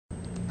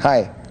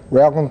Hi,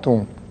 welcome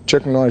to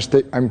Chuck Norris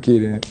tape. I'm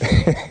kidding.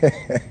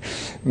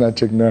 Not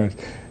Chuck Norris.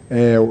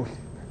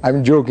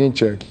 I'm joking,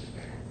 Chuck.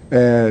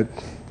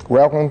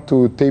 Welcome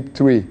to tape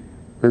 3.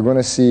 We're going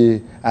to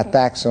see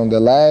attacks on the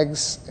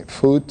legs,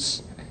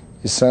 foot,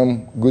 and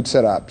some good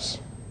setups.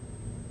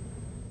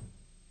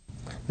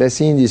 Let's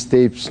see in these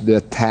tapes the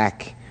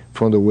attack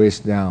from the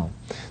waist down.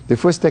 The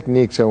first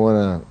techniques I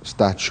want to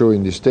start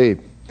showing this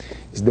tape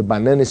is the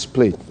banana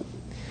split.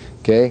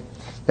 Okay?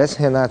 Let's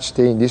Renato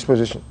stay in this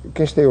position. You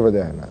can stay over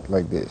there, Renato,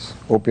 like this.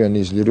 Open your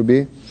knees a little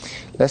bit.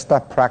 Let's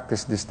start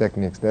practice these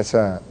techniques. It's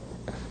a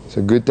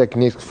good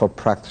technique for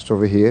practice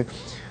over here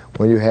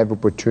when you have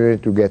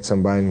opportunity to get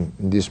somebody in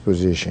this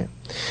position.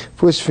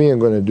 First thing I'm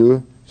going to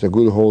do is a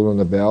good hold on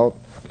the belt.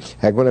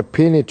 I'm going to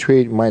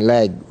penetrate my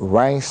leg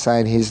right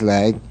inside his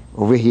leg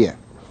over here.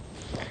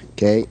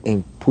 Okay,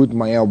 and put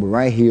my elbow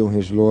right here on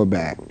his lower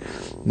back.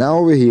 Now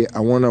over here, I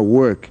want to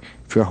work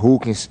for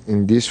hooking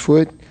in this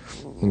foot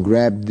and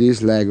grab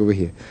this leg over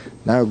here.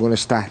 Now we're going to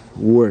start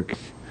work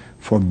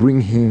for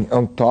bring him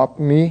on top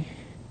of me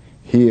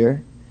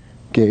here.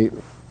 Okay,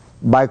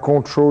 by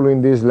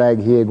controlling this leg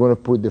here, I'm going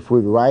to put the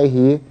foot right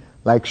here,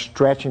 like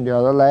stretching the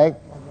other leg.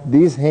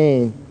 This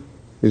hand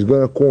is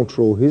going to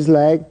control his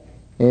leg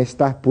and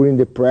start putting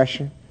the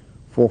pressure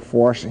for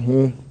forcing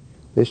him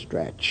to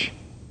stretch.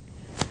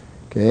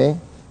 Okay,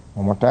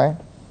 one more time.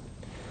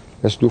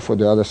 Let's do for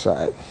the other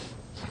side.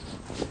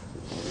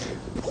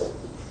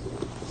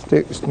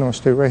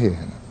 Stay right here.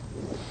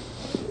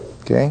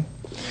 Okay,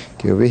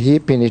 over here,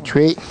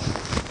 penetrate,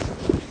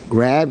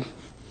 grab,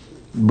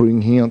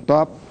 bring him on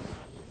top.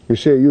 You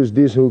say use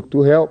this hook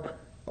to help,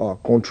 or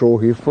control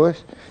here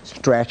first,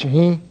 stretch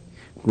him,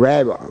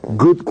 grab,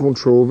 good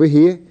control over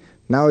here.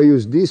 Now I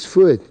use this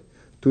foot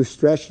to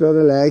stretch the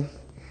other leg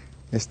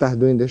and start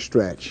doing the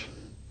stretch.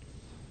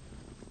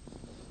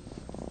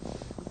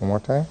 One more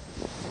time.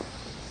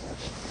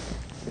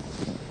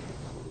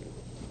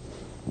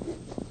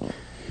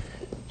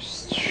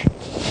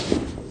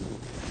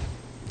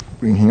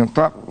 Bring him on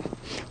top.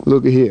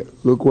 Look here.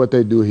 Look what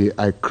I do here.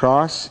 I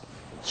cross,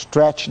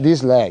 stretch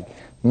this leg.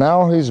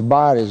 Now his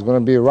body is going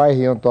to be right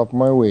here on top of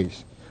my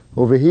waist.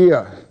 Over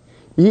here,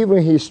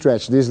 even he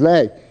stretch this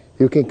leg,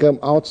 you can come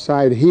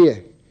outside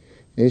here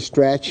and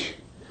stretch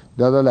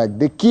the other leg.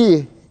 The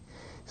key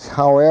is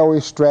how well we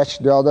stretch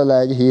the other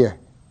leg here.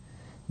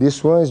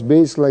 This one is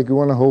basically like you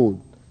want to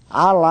hold.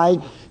 I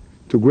like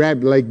to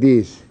grab like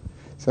this.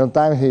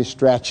 Sometimes he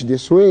stretch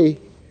this way,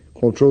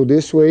 control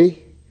this way,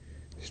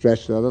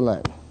 stretch the other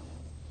leg.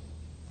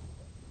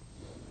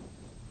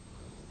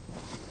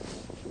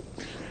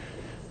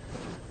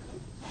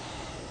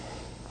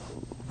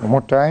 One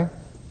more time.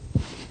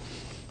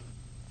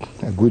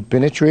 A good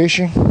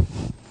penetration.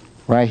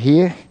 Right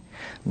here.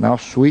 Now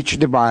switch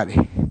the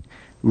body.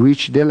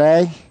 Reach the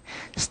leg.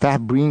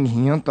 Start bringing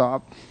him on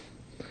top.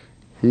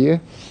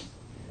 Here.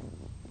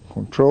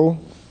 Control.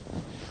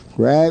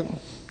 Grab.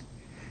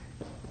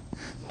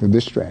 Do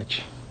the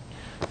stretch.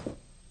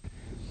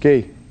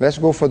 Okay, let's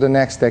go for the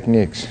next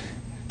techniques.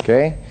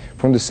 Okay,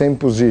 from the same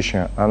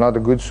position,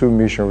 another good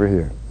submission over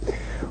here.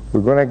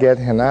 We're gonna get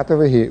Renato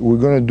over here. We're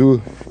gonna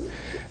do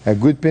a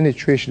good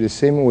penetration the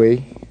same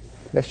way.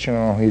 Let's turn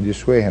on here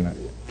this way, Renato.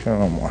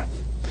 Turn on more.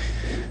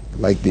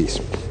 Like this.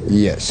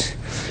 Yes.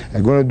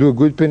 I'm gonna do a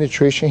good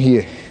penetration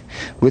here.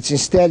 But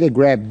instead I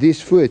grab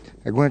this foot,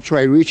 I'm gonna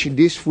try reaching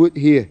this foot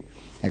here.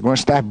 I'm gonna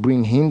start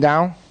bringing him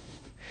down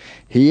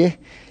here.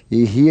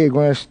 And here I'm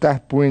gonna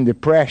start putting the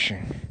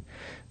pressure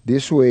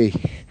this way,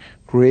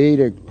 create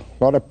a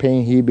lot of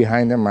pain here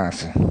behind the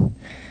muscle.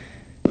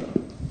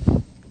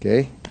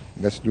 Okay,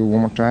 let's do one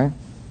more time.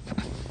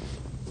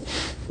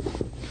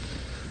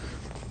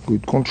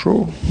 Good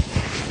control,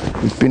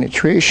 good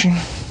penetration.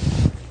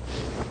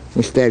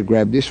 Instead,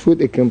 grab this foot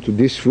and come to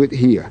this foot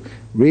here.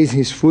 Raise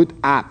his foot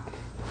up.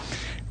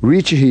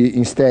 Reach here,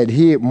 instead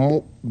here,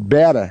 more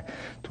better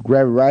to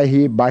grab right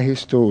here by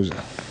his toes.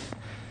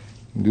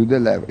 Do the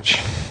leverage.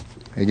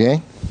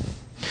 Again,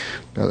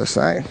 the other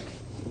side.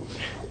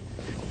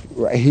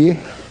 Right here,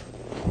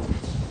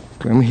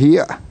 come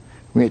here,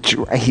 reach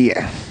right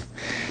here.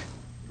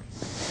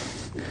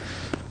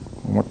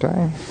 One more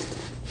time.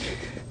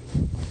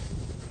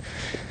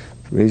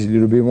 Raise a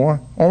little bit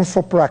more. Only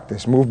for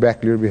practice. Move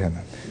back a little bit.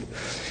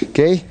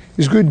 Okay?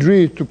 It's good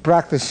drill to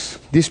practice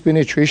this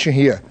penetration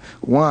here.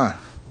 1.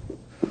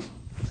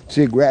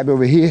 See, grab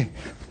over here.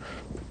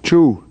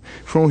 2.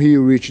 From here,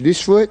 you reach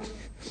this foot.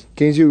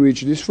 Can you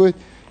reach this foot?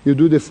 You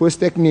do the first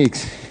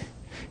techniques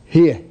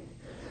here.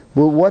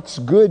 But what's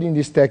good in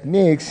these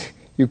techniques,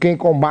 you can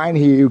combine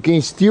here. You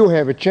can still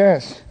have a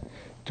chance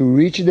to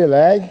reach the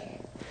leg,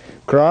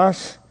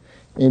 cross,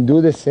 and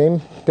do the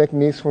same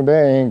techniques from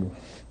that angle.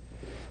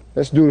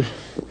 Let's do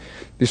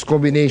this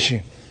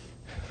combination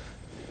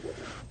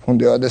on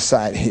the other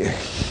side here.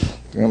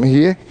 Come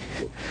here,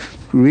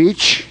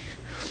 reach,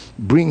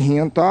 bring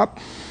him on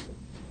top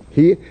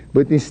here,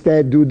 but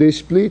instead do the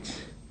splits,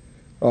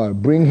 or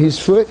bring his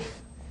foot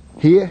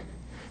here,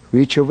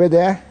 reach over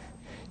there,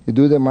 you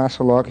do the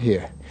muscle lock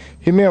here.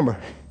 Remember,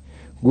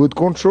 good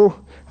control.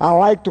 I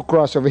like to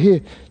cross over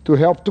here to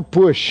help to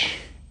push.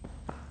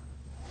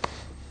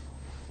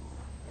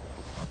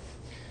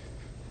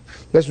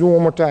 Let's do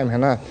one more time,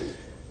 Renato.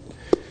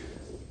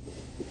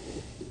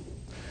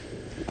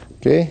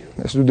 Okay,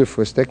 let's do the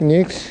first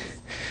techniques.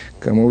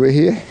 Come over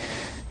here.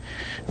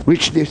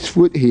 Reach this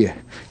foot here.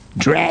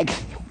 Drag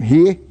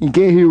here. In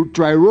case you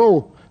try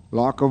roll,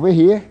 lock over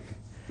here.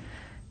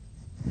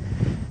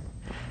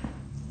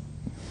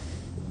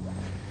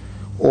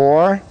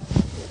 Or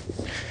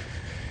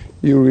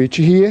you reach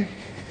here,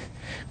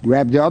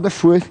 grab the other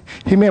foot.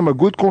 Remember,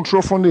 good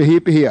control from the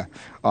hip here.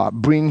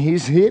 Bring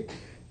his hip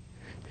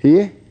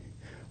here.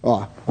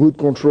 Good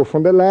control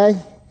from the leg.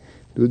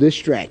 Do the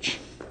stretch.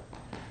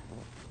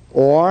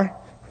 Or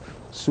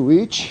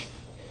switch,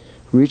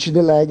 reach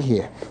the leg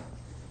here.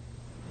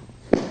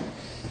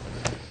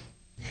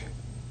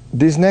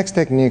 These next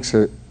techniques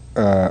I'm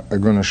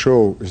going to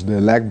show is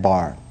the leg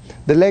bar.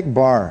 The leg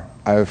bar,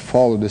 I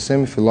follow the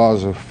same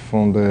philosophy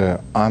from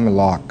the arm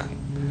lock.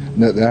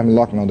 The arm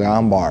lock, no, the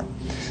arm bar.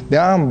 The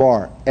arm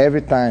bar,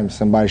 every time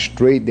somebody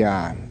straight the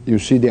arm, you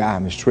see the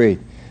arm straight,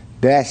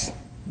 that's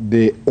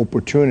the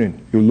opportunity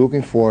you're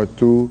looking for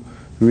to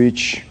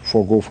reach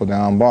for go for the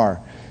arm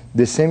bar.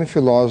 The same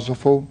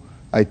philosophy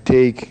I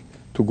take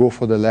to go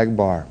for the leg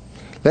bar.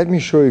 Let me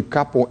show you a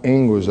couple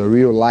angles I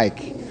really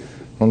like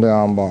on the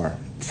arm bar.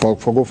 For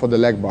go for the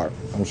leg bar,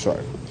 I'm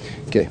sorry.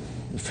 Okay,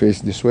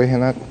 face this way,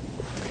 Renato.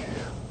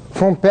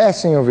 From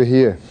passing over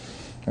here,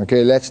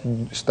 okay, let's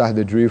start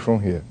the drill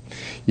from here.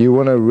 You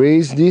want to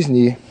raise this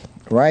knee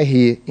right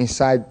here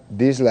inside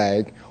this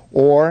leg,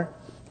 or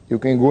you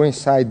can go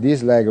inside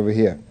this leg over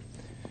here.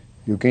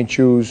 You can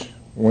choose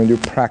when you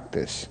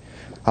practice.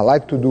 I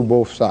like to do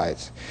both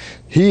sides.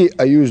 Here,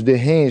 I use the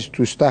hands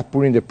to start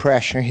putting the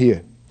pressure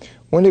here.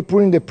 When they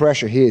put in the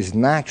pressure here, it's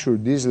natural,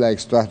 this leg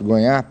starts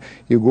going up,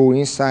 you go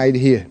inside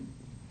here,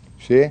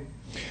 see?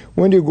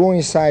 When you go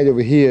inside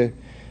over here,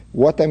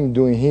 what I'm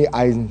doing here,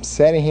 I'm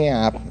setting him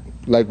up,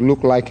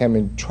 look like I'm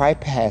in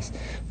tri-pass,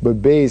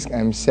 but basically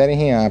I'm setting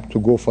him up to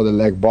go for the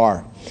leg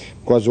bar.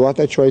 Because what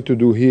I try to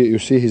do here, you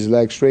see his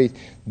leg straight,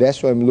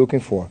 that's what I'm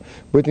looking for.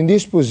 But in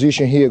this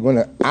position here, I'm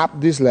gonna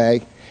up this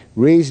leg,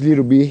 raise a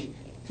little bit,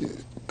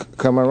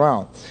 come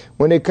around.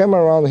 When they come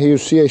around here, you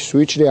see I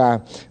switch the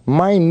arm.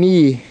 My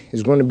knee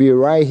is going to be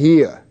right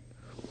here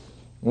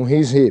on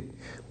his hip.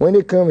 When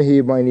they come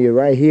here, my knee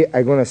right here,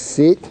 I'm going to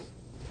sit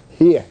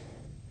here.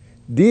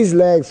 These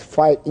legs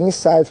fight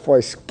inside for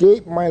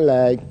escape my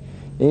leg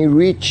and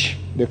reach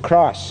the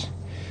cross.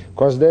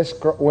 Because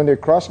when they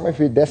cross my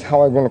feet, that's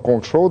how I'm going to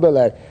control the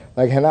leg.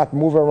 Like Renato,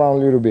 move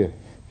around a little bit.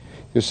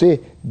 You see,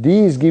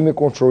 these give me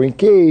control. In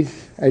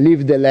case I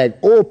leave the leg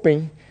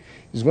open,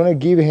 it's going to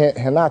give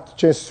Renato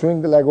just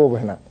swing the leg over,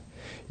 Renato.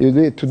 You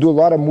need to do a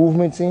lot of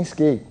movements in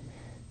skate.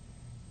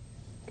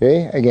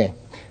 Okay, again.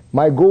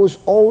 My goal is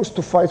always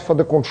to fight for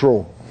the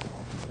control.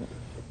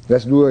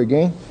 Let's do it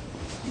again.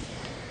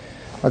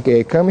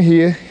 Okay, come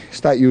here,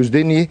 start use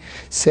the knee,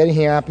 setting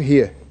him up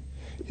here.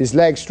 His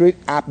leg straight,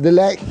 up the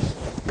leg,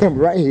 come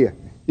right here.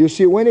 You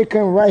see, when he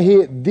come right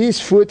here,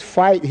 this foot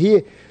fight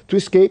here to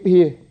escape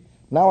here.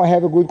 Now I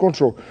have a good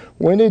control.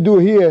 When they do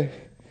here,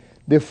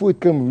 the foot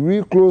come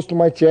real close to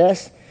my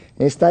chest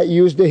and start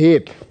use the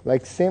hip,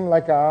 same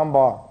like an arm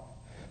bar.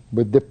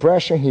 But the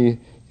pressure here,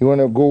 you want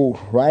to go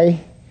right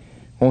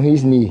on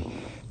his knee.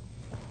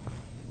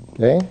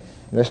 Okay,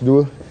 let's do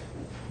a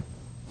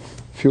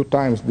few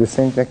times the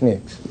same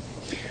techniques.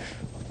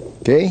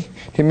 Okay,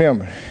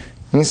 remember,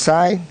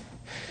 inside,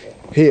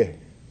 here,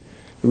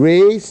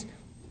 raise,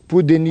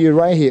 put the knee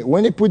right here.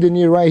 When you put the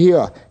knee right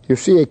here, you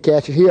see I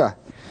catch here,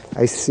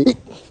 I sit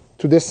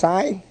to the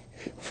side,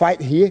 fight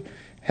here,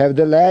 have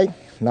the leg,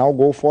 now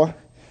go for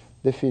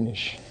the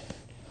finish.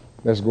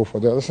 Let's go for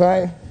the other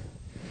side.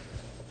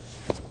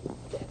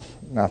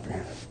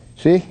 Nothing.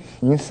 See,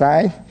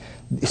 inside,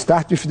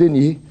 start with the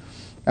knee.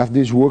 After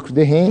this, work with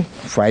the hand,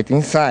 fight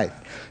inside.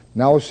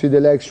 Now see the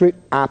leg straight,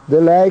 up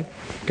the leg,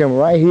 come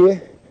right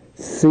here,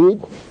 sit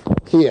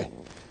here.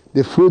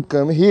 The foot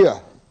come here,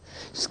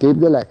 escape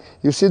the leg.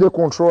 You see the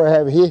control I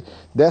have here?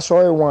 That's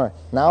all I want.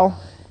 Now,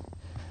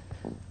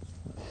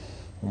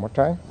 one more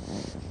time.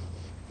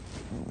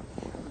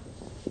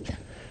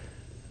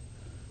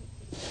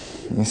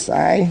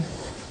 Inside,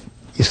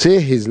 you see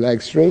his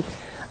leg straight,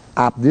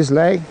 up this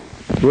leg,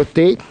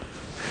 rotate,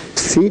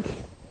 sit,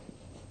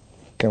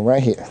 come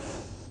right here.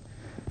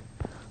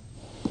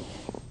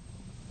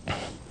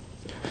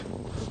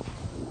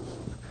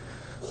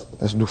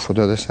 Let's do for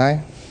the other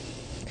side.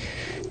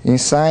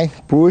 Inside,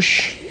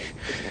 push,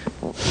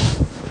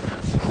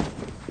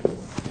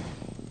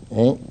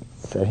 and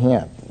set him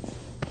up.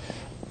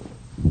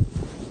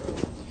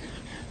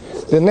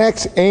 The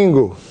next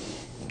angle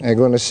I'm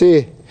gonna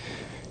see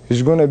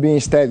is going to be,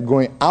 instead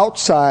going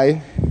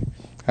outside,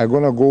 I'm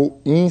going to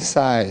go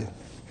inside.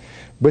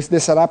 But the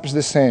setup is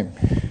the same.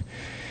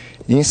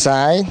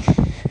 Inside,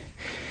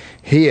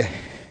 here,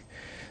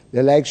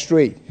 the leg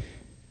straight.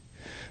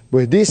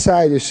 But this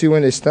side, you see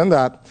when they stand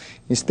up,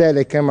 instead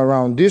I come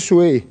around this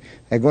way,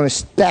 I'm going to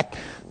step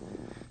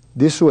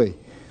this way.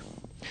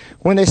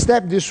 When I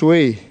step this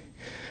way,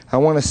 I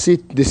want to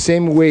sit the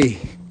same way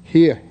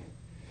here.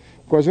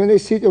 Because when I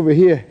sit over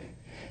here,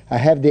 I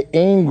have the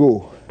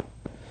angle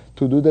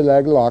to do the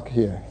leg lock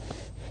here,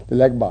 the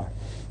leg bar.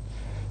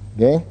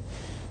 Okay?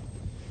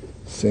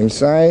 Same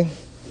side.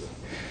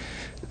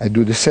 I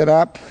do the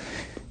setup.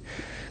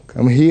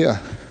 Come here.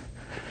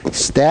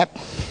 Step.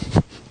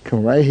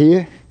 Come right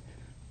here.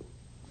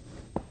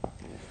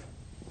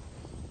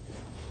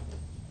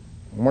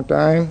 One more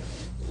time.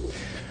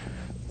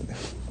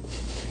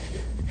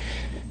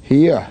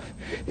 Here.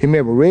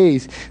 Remember,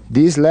 raise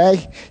this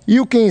leg.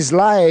 You can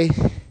slide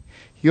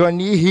your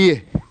knee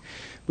here,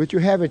 but you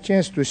have a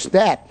chance to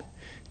step.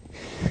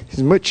 It's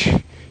much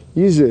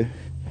easier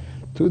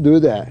to do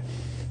that.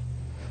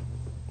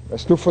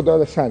 Let's do for the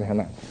other side,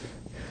 Renato.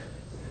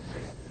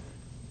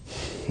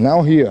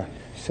 Now here,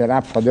 set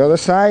up for the other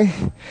side.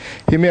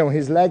 Remember,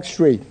 his leg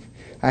straight.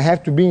 I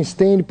have to be in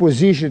standing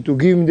position to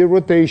give him the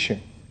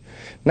rotation.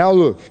 Now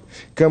look,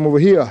 come over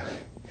here,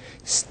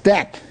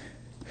 step.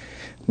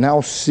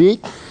 Now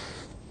sit,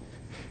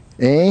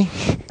 and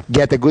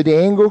get a good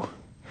angle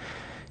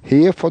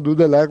here for do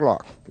the leg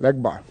lock,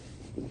 leg bar.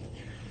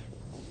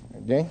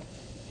 Okay?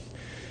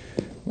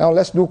 Now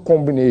let's do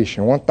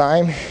combination. One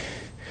time,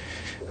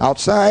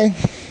 outside,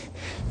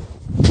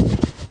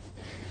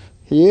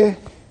 here.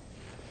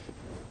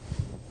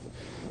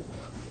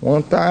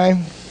 One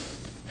time,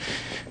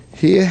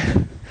 here,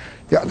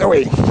 the other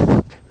way.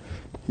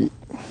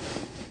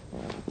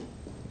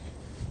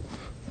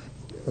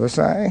 Other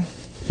side,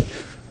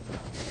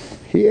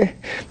 here.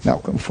 Now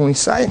come from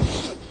inside.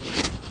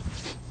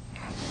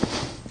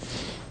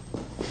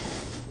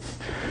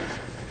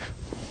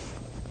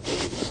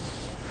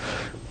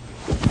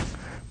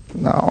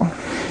 Now,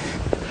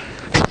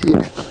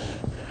 here.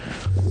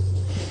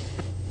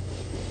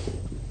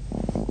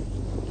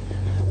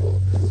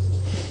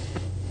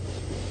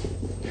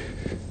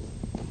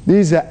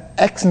 This is an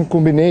excellent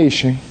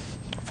combination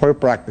for your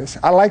practice.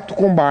 I like to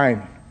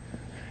combine.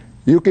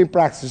 You can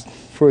practice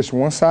first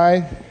one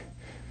side,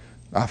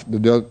 after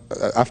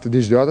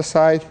this the other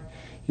side.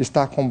 You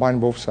start combining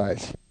both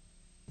sides.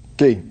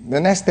 Okay, the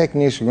next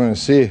technique you're going to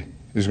see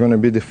is going to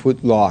be the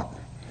foot lock.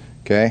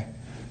 Okay,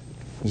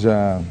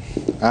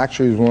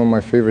 actually it's one of my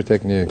favorite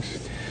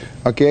techniques.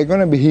 Okay, I'm going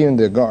to be here in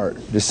the guard,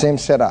 the same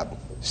setup,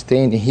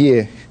 standing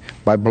here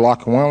by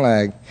blocking one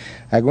leg.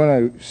 I'm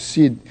going to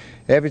sit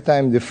every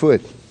time the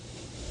foot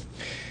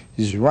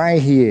is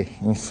right here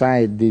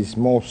inside this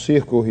small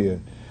circle here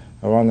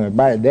around the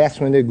body. That's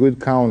when they're good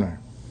counter.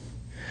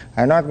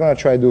 I'm not going to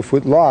try to do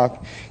foot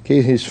lock,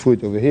 keep his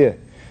foot over here,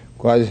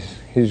 because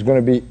it's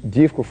going to be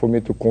difficult for me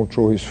to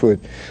control his foot.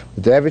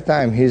 But every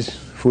time his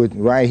foot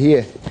right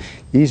here,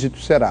 easy to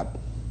set up.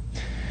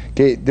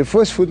 Okay, the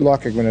first foot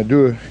lock I'm going to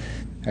do,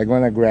 I'm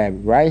going to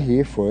grab right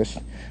here first,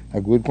 a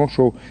good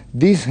control.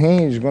 This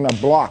hand is going to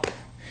block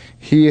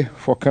here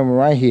for coming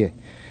right here.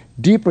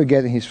 Deeper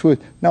getting his foot.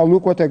 Now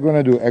look what I'm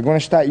going to do. I'm going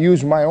to start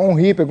using my own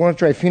hip. I'm going to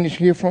try finish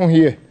here from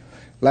here.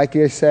 Like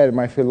I said,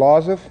 my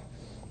philosophy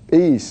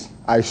is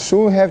I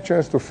soon have a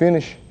chance to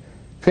finish.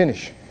 You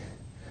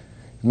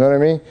know what I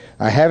mean?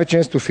 I have a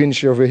chance to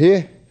finish over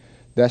here.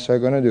 That's what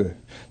I'm going to do.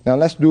 Now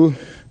let's do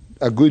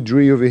a good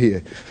drill over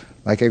here.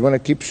 Like I'm going to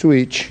keep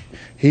switch.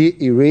 He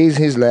erase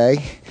his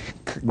leg.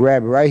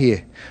 Grab right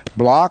here.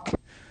 Block.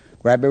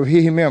 Grab over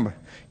here. Remember,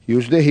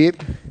 use the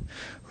hip.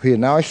 Here,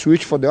 now I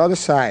switch for the other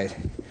side.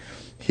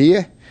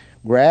 Here,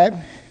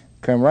 grab,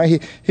 come right here.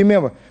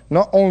 Remember,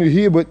 not only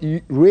here, but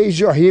you raise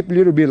your hip a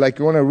little bit, like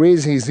you want to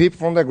raise his hip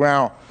from the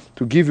ground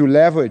to give you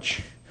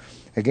leverage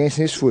against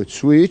his foot.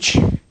 Switch,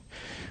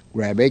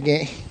 grab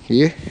again,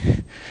 here,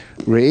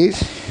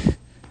 raise,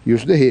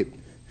 use the hip.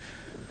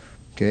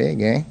 Okay,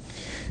 again,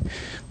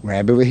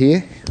 grab over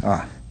here,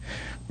 grab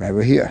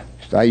over here,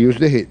 start use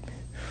the hip.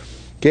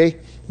 Okay,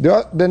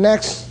 the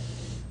next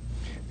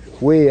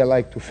way I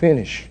like to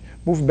finish,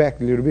 move back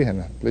a little bit,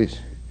 Hannah, please.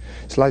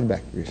 Slide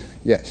back, please.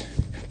 Yes,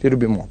 a little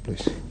bit more,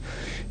 please.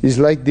 It's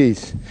like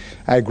this.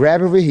 I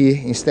grab over here,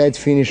 instead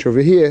finish over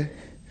here,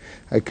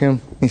 I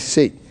come and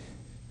sit.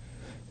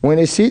 When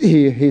I sit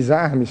here, his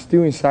arm is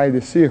still inside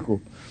the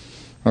circle.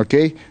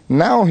 Okay?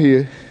 Now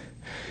here,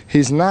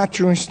 his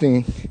natural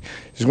instinct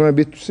is going to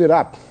be to sit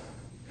up,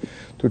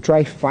 to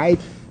try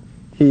fight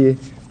here,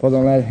 but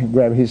don't let him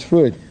grab his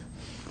foot.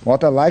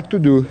 What I like to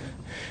do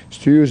is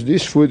to use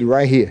this foot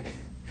right here,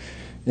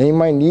 in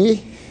my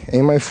knee,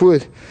 in my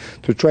foot,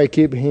 to try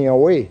keep him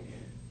away.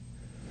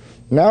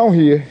 Now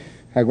here,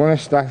 I'm going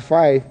to start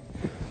fight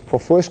for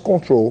first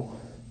control.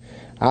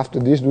 After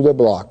this, do the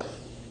block.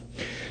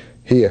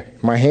 Here,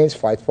 my hands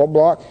fight for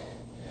block.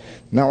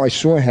 Now I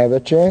soon have a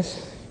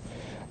chance.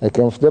 I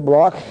come for the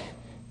block,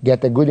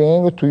 get a good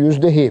angle to use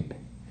the hip.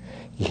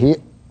 Here,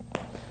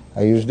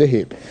 I use the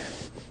hip.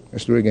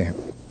 Let's do it again.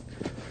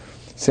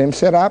 Same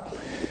setup.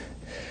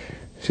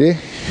 See?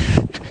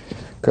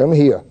 Come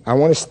here. I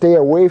want to stay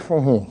away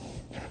from him.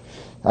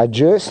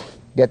 Adjust,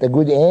 get a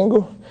good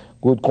angle,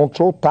 good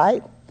control,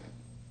 tight,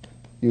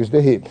 use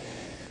the hip.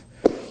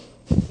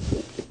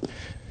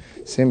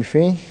 Same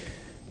thing,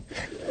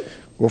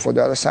 go for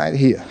the other side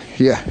here.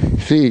 here.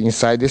 See,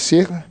 inside the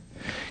circle,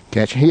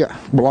 catch here,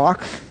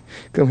 block,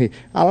 come here.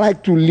 I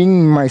like to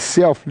lean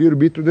myself a little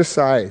bit to the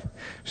side.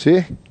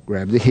 See,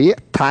 grab the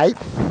hip, tight,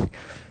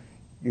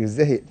 use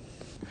the hip.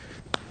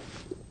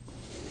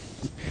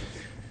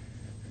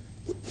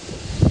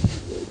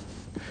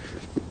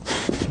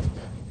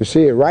 You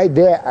see, right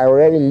there, I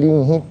already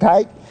lean him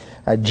tight,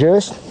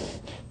 adjust,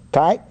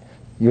 tight,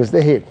 use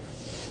the hip.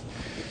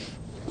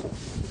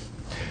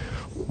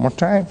 One more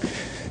time.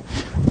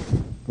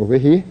 Over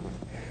here,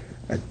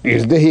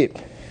 use the hip.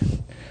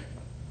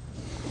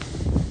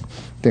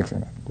 Thanks,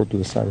 Anna. Go to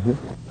the side here.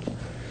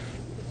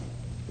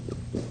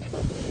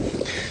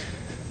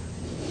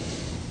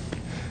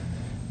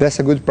 That's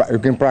a good practice. You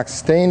can practice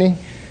standing,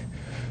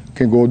 you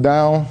can go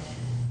down,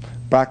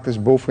 practice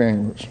both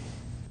angles.